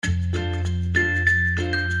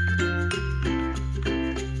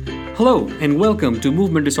Hello and welcome to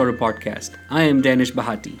Movement Disorder Podcast. I am Danish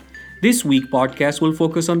Bahati. This week podcast will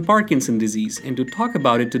focus on Parkinson disease, and to talk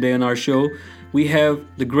about it today on our show, we have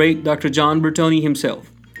the great Dr. John Bertoni himself.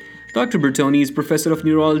 Dr. Bertoni is Professor of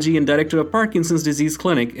Neurology and Director of Parkinson's Disease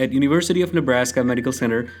Clinic at University of Nebraska Medical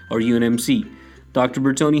Center, or UNMC. Dr.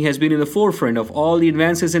 Bertoni has been in the forefront of all the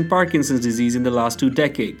advances in Parkinson's disease in the last 2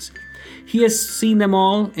 decades. He has seen them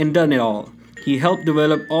all and done it all. He helped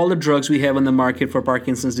develop all the drugs we have on the market for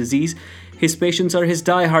Parkinson's disease. His patients are his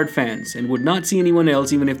die-hard fans and would not see anyone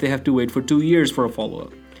else even if they have to wait for 2 years for a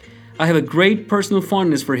follow-up. I have a great personal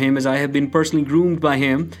fondness for him as I have been personally groomed by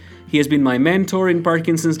him. He has been my mentor in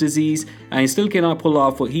Parkinson's disease, and I still cannot pull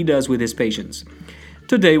off what he does with his patients.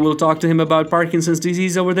 Today we'll talk to him about Parkinson's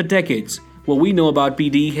disease over the decades. What we know about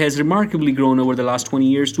PD has remarkably grown over the last 20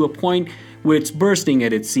 years to a point where it's bursting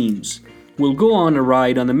at its seams. We'll go on a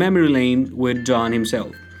ride on the memory lane with John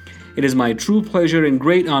himself. It is my true pleasure and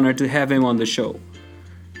great honor to have him on the show.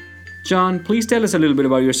 John, please tell us a little bit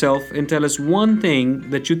about yourself and tell us one thing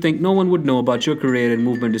that you think no one would know about your career in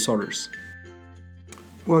movement disorders.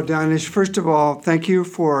 Well, Danish, first of all, thank you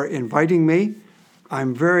for inviting me.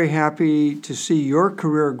 I'm very happy to see your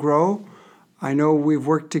career grow. I know we've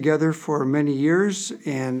worked together for many years,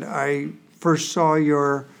 and I first saw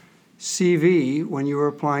your CV when you were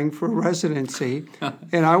applying for residency,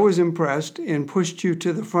 and I was impressed and pushed you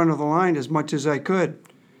to the front of the line as much as I could.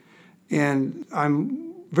 And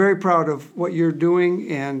I'm very proud of what you're doing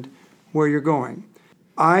and where you're going.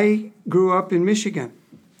 I grew up in Michigan,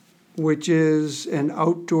 which is an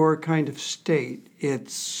outdoor kind of state.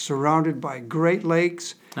 It's surrounded by Great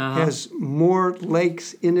Lakes, has more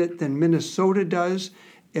lakes in it than Minnesota does,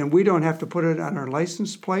 and we don't have to put it on our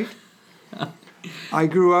license plate. I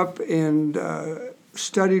grew up and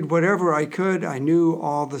studied whatever I could. I knew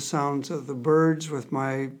all the sounds of the birds with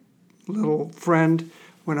my little friend.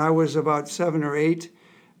 When I was about 7 or 8,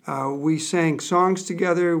 we sang songs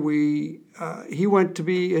together. He went to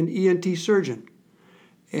be an ENT surgeon,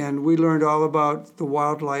 and we learned all about the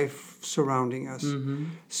wildlife surrounding us. Mm-hmm.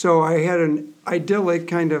 So I had an idyllic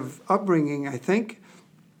kind of upbringing, I think.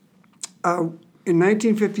 In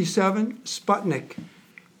 1957, Sputnik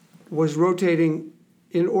was rotating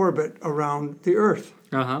in orbit around the Earth.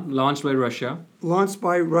 Launched by Russia. Launched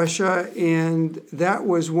by Russia, and that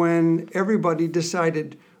was when everybody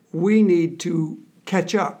decided we need to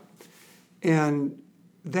catch up. And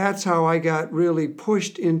that's how I got really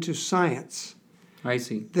pushed into science. I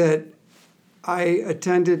see. That I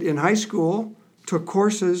attended in high school, took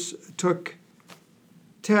courses, took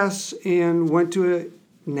tests, and went to a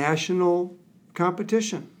national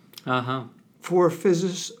competition for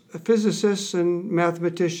physicists and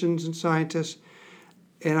mathematicians and scientists.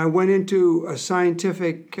 And I went into a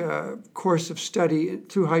scientific course of study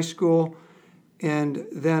through high school, and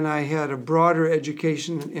then I had a broader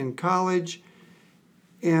education in college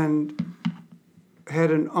and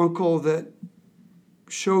had an uncle that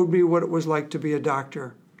showed me what it was like to be a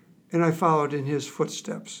doctor, and I followed in his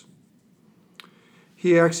footsteps.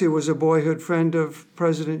 He actually was a boyhood friend of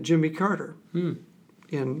President Jimmy Carter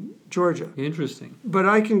in Georgia. Interesting. But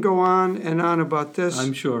I can go on and on about this.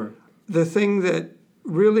 I'm sure. The thing that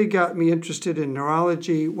really got me interested in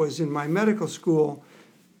neurology was in my medical school,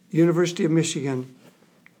 University of Michigan.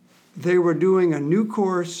 They were doing a new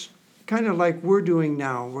course, kind of like we're doing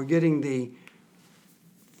now. We're getting the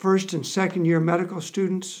first and second year medical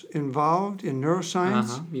students involved in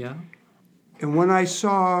neuroscience. And when I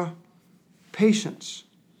saw patients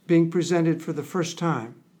being presented for the first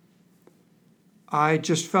time, I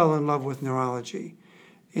just fell in love with neurology.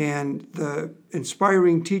 And the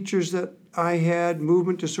inspiring teachers that I had,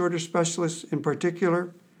 movement disorder specialists in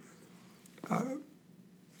particular,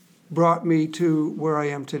 brought me to where I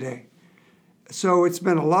am today. So it's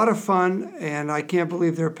been a lot of fun, and I can't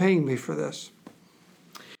believe they're paying me for this.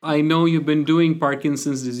 I know you've been doing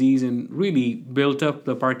Parkinson's disease and really built up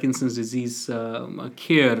the Parkinson's disease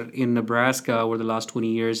care in Nebraska over the last 20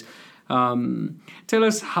 years. Tell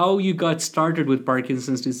us how you got started with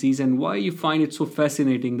Parkinson's disease and why you find it so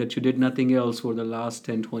fascinating that you did nothing else for the last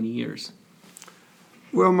 10, 20 years.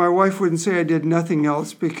 Well, my wife wouldn't say I did nothing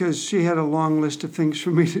else because she had a long list of things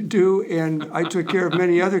for me to do, and I took care of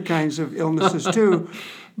many other kinds of illnesses too.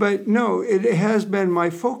 But no, it has been my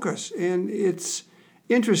focus, and it's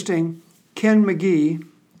interesting. Ken McGee,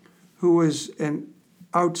 who was an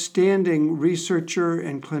outstanding researcher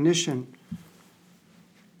and clinician,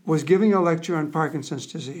 was giving a lecture on Parkinson's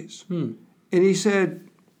disease. And he said,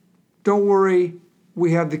 "Don't worry,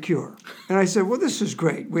 we have the cure." And I said, "Well, this is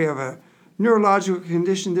great. We have a neurological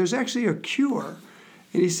condition. There's actually a cure."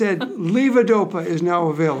 And he said, "Levodopa is now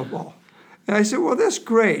available." And I said, well, that's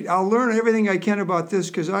great. I'll learn everything I can about this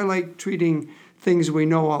because I like treating things we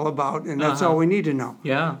know all about, and that's all we need to know.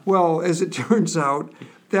 Yeah. Well, as it turns out,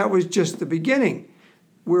 that was just the beginning.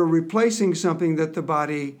 We're replacing something that the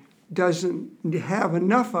body doesn't have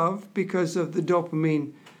enough of because of the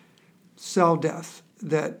dopamine cell death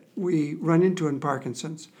that we run into in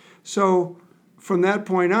Parkinson's. So from that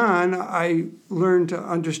point on, I learned to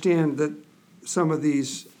understand that some of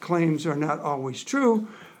these claims are not always true,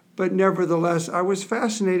 but nevertheless, I was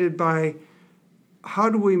fascinated by how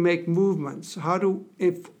do we make movements?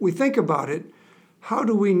 If we think about it, how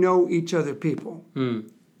do we know each other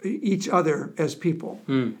as people?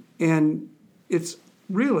 And it's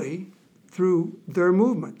really through their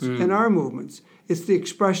movements and our movements. It's the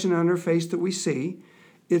expression on their face that we see.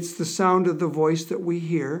 It's the sound of the voice that we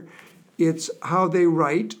hear. It's how they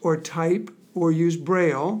write or type or use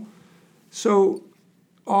Braille. So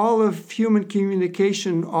all of human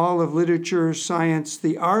communication, all of literature, science,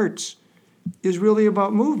 the arts, is really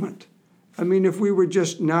about movement. I mean, if we were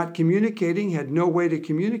just not communicating, had no way to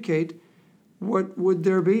communicate, what would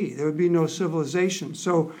there be? There would be no civilization.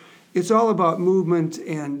 So it's all about movement,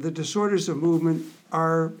 and the disorders of movement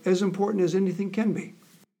are as important as anything can be.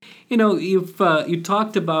 You know, you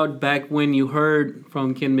talked about back when you heard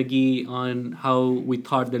from Ken McGee on how we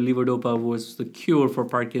thought that levodopa was the cure for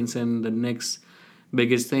Parkinson, the next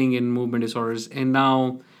biggest thing in movement disorders. And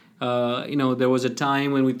now, there was a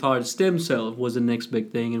time when we thought stem cell was the next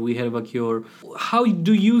big thing and we have a cure. How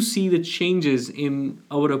do you see the changes in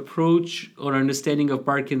our approach or understanding of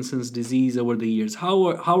Parkinson's disease over the years?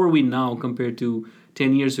 How are we now compared to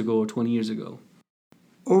 10 years ago or 20 years ago?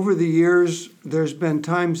 Over the years, there's been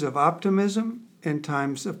times of optimism and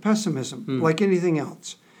times of pessimism, like anything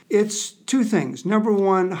else. It's two things. Number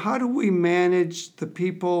one, how do we manage the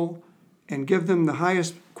people and give them the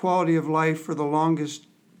highest quality of life for the longest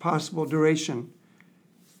possible duration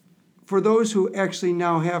for those who actually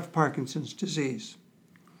now have Parkinson's disease?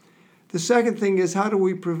 The second thing is, how do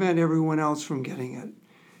we prevent everyone else from getting it?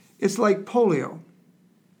 It's like polio.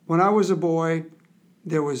 When I was a boy,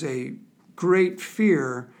 there was a great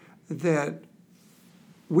fear that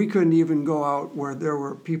we couldn't even go out where there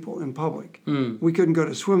were people in public. We couldn't go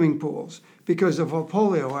to swimming pools because of a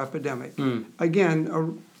polio epidemic.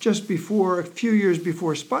 Again, just a few years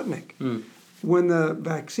before Sputnik, when the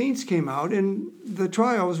vaccines came out, and the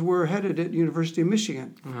trials were headed at University of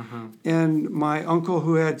Michigan. And my uncle,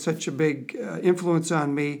 who had such a big influence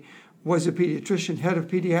on me, was a pediatrician, head of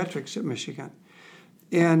pediatrics at Michigan.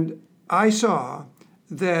 And I saw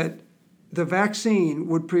that the vaccine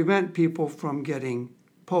would prevent people from getting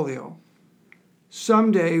polio.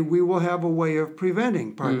 Someday we will have a way of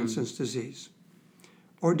preventing Parkinson's disease,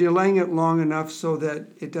 or delaying it long enough so that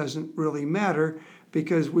it doesn't really matter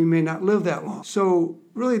because we may not live that long. So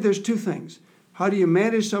really there's two things. How do you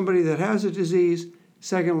manage somebody that has a disease?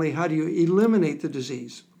 Secondly, how do you eliminate the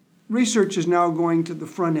disease? Research is now going to the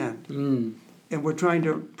front end, and we're trying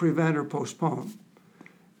to prevent or postpone.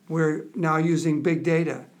 We're now using big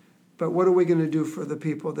data. But what are we going to do for the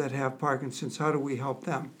people that have Parkinson's? How do we help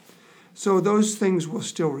them? So those things will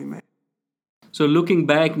still remain. So looking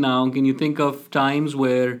back now, can you think of times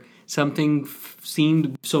where something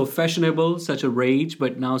seemed so fashionable, such a rage,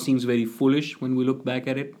 but now seems very foolish when we look back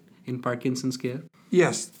at it in Parkinson's care?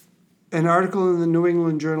 Yes. An article in the New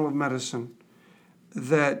England Journal of Medicine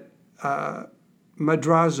that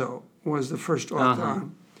Madrazo was the first author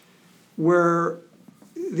on, where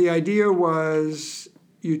the idea was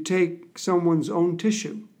you take someone's own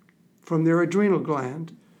tissue from their adrenal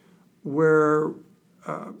gland where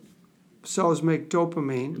cells make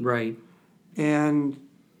dopamine, right, and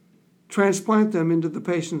transplant them into the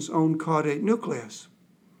patient's own caudate nucleus.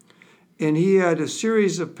 And he had a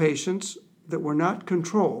series of patients that were not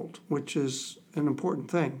controlled, which is an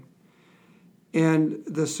important thing. And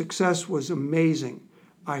the success was amazing.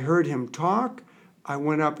 I heard him talk. I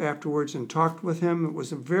went up afterwards and talked with him. I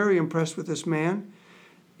was very impressed with this man.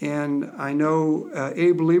 And I know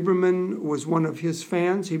Abe Lieberman was one of his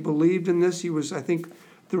fans. He believed in this. He was, I think,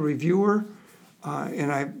 the reviewer.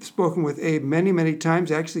 And I've spoken with Abe many, many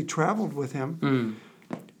times, actually traveled with him.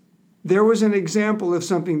 There was an example of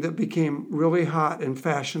something that became really hot and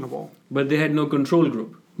fashionable. But they had no control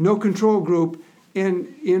group. No control group.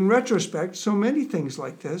 And in retrospect, so many things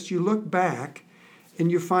like this, you look back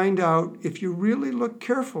and you find out, if you really look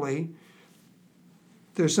carefully,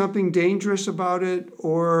 there's something dangerous about it,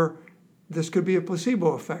 or this could be a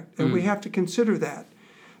placebo effect. And we have to consider that.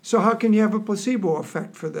 So how can you have a placebo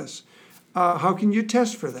effect for this? How can you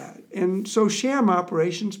test for that? And so sham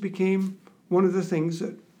operations became one of the things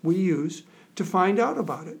that we use to find out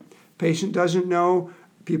about it. Patient doesn't know,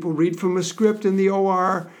 People read from a script in the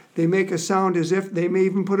OR. They make a sound as if they may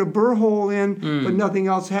even put a burr hole in, but nothing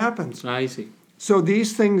else happens. I see. So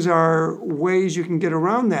these things are ways you can get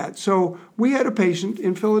around that. So we had a patient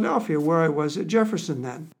in Philadelphia where I was at Jefferson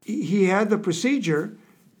then. He had the procedure,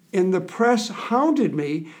 and the press hounded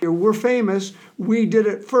me. We're famous. We did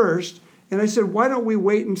it first. And I said, why don't we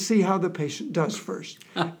wait and see how the patient does first?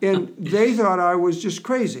 And they thought I was just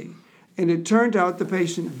crazy. And it turned out the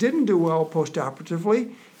patient didn't do well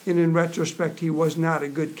postoperatively. And in retrospect, he was not a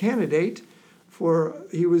good candidate.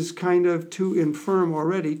 He was kind of too infirm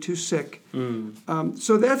already, too sick.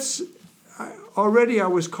 So that's, already I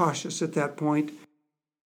was cautious at that point.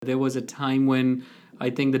 There was a time when I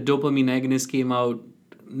think the dopamine agonist came out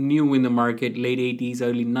new in the market, late 80s,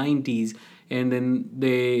 early 90s. And then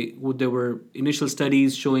there were initial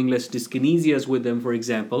studies showing less dyskinesias with them, for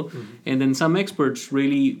example. And then some experts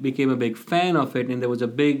really became a big fan of it. And there was a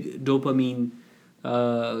big dopamine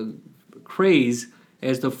craze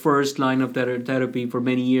as the first line of therapy for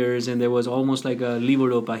many years, and there was almost like a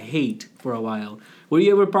levodopa hate for a while. Were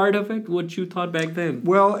you ever part of it? What you thought back then?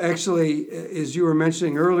 Well, actually, as you were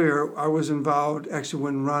mentioning earlier, I was involved. Actually,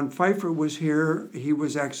 when Ron Pfeiffer was here, he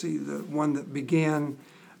was actually the one that began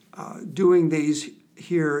doing these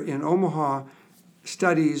here in Omaha,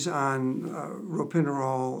 studies on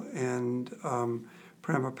ropinirole and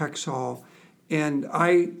pramipexole, and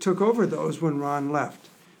I took over those when Ron left.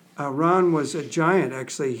 Ron was a giant,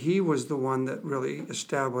 actually. He was the one that really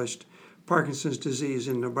established Parkinson's disease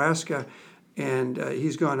in Nebraska, and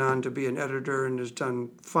he's gone on to be an editor and has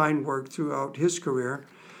done fine work throughout his career.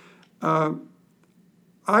 I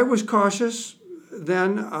was cautious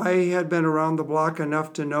then. I had been around the block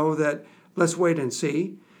enough to know that let's wait and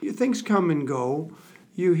see. Things come and go.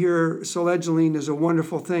 You hear selegiline is a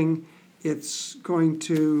wonderful thing. It's going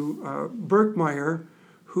to Berkmeyer,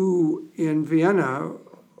 who in Vienna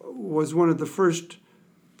was one of the first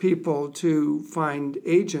people to find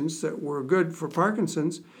agents that were good for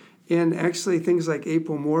Parkinson's, and actually things like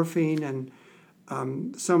apomorphine and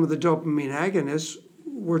some of the dopamine agonists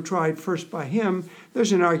were tried first by him.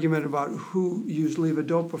 There's an argument about who used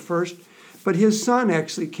levodopa first, but his son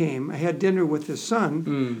actually came. I had dinner with his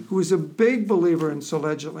son, who was a big believer in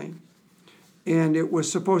selegiline, and it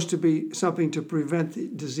was supposed to be something to prevent the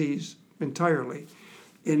disease entirely.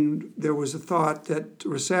 And there was a thought that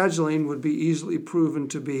rasagiline would be easily proven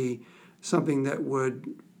to be something that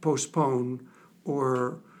would postpone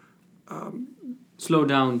or slow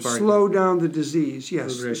down the disease.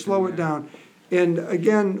 Yes, slow it down. And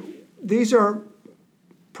again, these are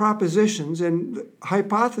propositions, and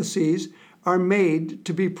hypotheses are made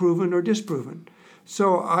to be proven or disproven.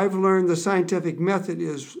 So I've learned the scientific method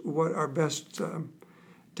is what our best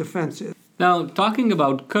defense is. Now, talking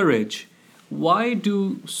about courage, why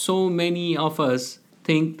do so many of us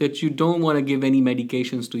think that you don't want to give any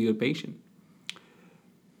medications to your patient?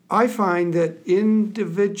 I find that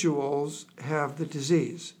individuals have the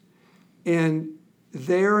disease, and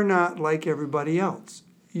they're not like everybody else.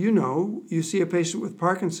 You know, you see a patient with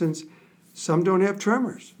Parkinson's, some don't have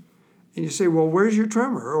tremors. And you say, well, where's your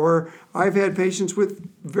tremor? Or I've had patients with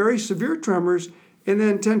very severe tremors, and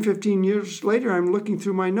then 10, 15 years later, I'm looking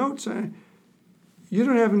through my notes, you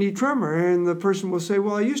don't have any tremor. And the person will say,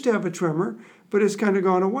 well, I used to have a tremor, but it's kind of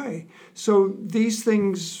gone away. So these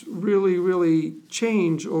things really, really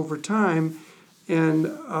change over time. And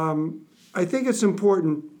I think it's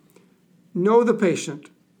important, know the patient,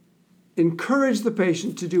 encourage the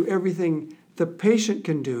patient to do everything the patient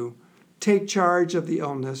can do, take charge of the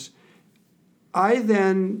illness. I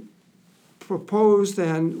then propose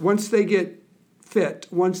once they get fit,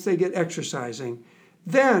 once they get exercising,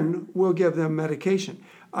 then we'll give them medication.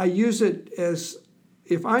 I use it as,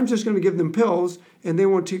 if I'm just going to give them pills and they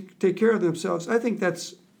won't take care of themselves, I think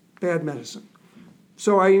that's bad medicine.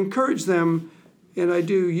 So I encourage them, and I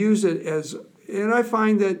do use it as, and I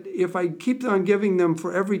find that if I keep on giving them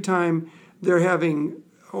for every time they're having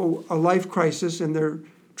a life crisis and they're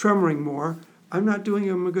tremoring more, I'm not doing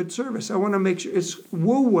them a good service. I want to make sure it's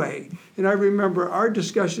wu-wei. And I remember our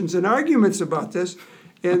discussions and arguments about this.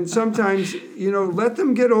 And sometimes, let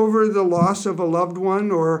them get over the loss of a loved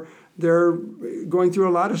one, or they're going through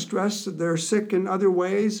a lot of stress, they're sick in other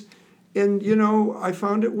ways. And, I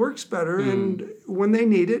found it works better. And when they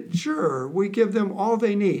need it, sure, we give them all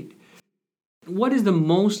they need. What is the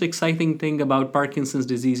most exciting thing about Parkinson's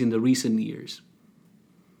disease in the recent years?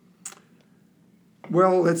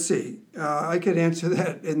 Well, let's see. I could answer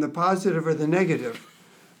that in the positive or the negative.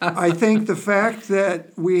 I think the fact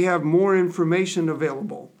that we have more information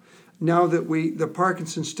available now that the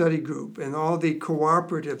Parkinson Study Group and all the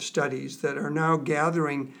cooperative studies that are now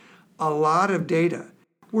gathering a lot of data.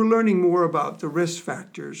 we're learning more about the risk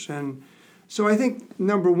factors. And so I think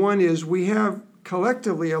number one is we have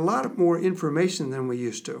collectively a lot more information than we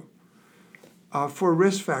used to for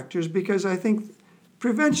risk factors, because I think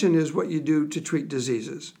prevention is what you do to treat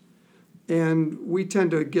diseases. And we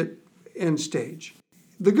tend to get end stage.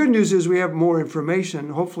 The good news is we have more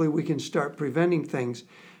information. Hopefully we can start preventing things.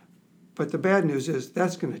 But the bad news is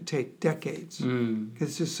that's going to take decades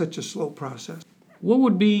because it's such a slow process. What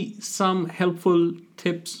would be some helpful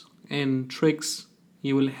tips and tricks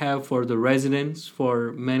you will have for the residents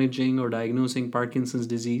for managing or diagnosing Parkinson's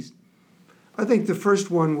disease? I think the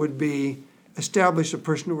first one would be establish a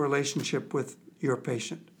personal relationship with your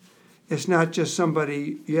patient. It's not just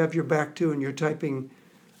somebody you have your back to and you're typing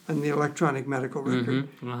on the electronic medical record.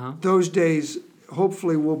 Those days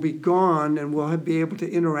hopefully will be gone, and we'll be able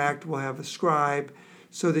to interact. We'll have a scribe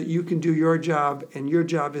so that you can do your job, and your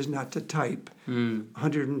job is not to type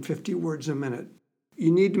 150 words a minute.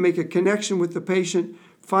 You need to make a connection with the patient,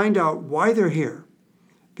 find out why they're here.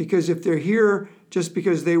 Because if they're here just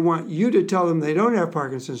because they want you to tell them they don't have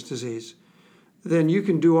Parkinson's disease, then you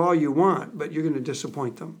can do all you want, but you're going to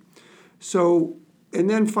disappoint them. So, and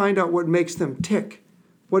then find out what makes them tick.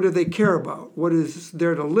 What do they care about? What is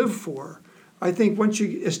there to live for? I think once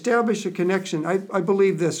you establish a connection, I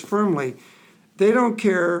believe this firmly, they don't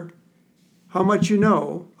care how much you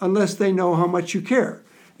know unless they know how much you care.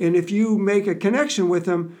 And if you make a connection with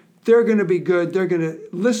them, they're going to be good. They're going to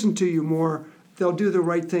listen to you more. They'll do the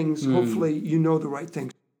right things. Hopefully you know the right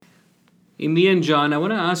things. In the end, John, I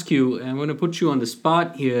want to ask you, I'm going to put you on the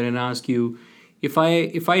spot here and ask you, if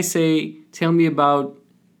I say, tell me about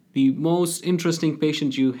the most interesting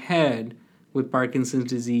patient you had with Parkinson's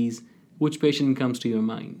disease, which patient comes to your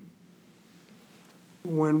mind?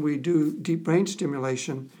 When we do deep brain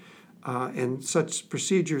stimulation and such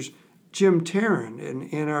procedures, Jim Tarrin in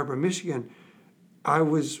Ann Arbor, Michigan, I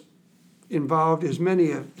was involved as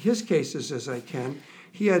many of his cases as I can.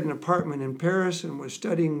 He had an apartment in Paris and was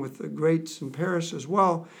studying with the greats in Paris as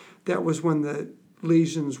well. That was when the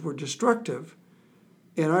lesions were destructive.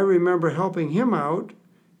 And I remember helping him out,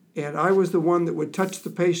 and I was the one that would touch the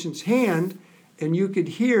patient's hand, and you could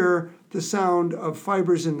hear the sound of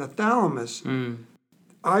fibers in the thalamus.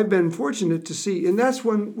 I've been fortunate to see, and that's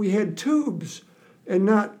when we had tubes and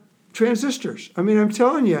not transistors. I mean, I'm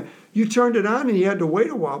telling you, you turned it on and you had to wait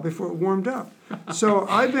a while before it warmed up. So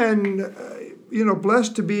I've been,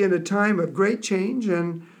 blessed to be in a time of great change,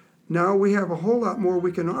 and now we have a whole lot more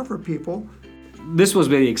we can offer people. This was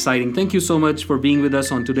very exciting. Thank you so much for being with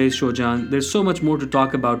us on today's show, John. There's so much more to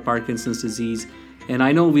talk about Parkinson's disease, and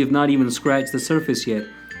I know we've not even scratched the surface yet.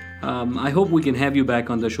 I hope we can have you back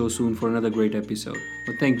on the show soon for another great episode.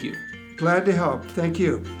 But thank you. Glad to help. Thank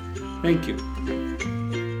you. Thank you.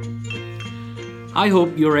 I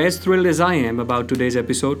hope you're as thrilled as I am about today's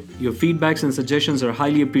episode. Your feedbacks and suggestions are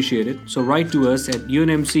highly appreciated, so write to us at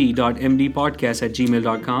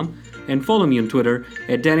unmc.mdpodcast@gmail.com and follow me on Twitter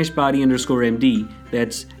at danishbhatti_MD.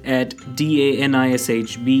 That's at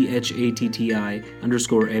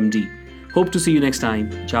DANISHBHATTI_MD. Hope to see you next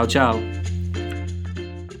time. Ciao, ciao.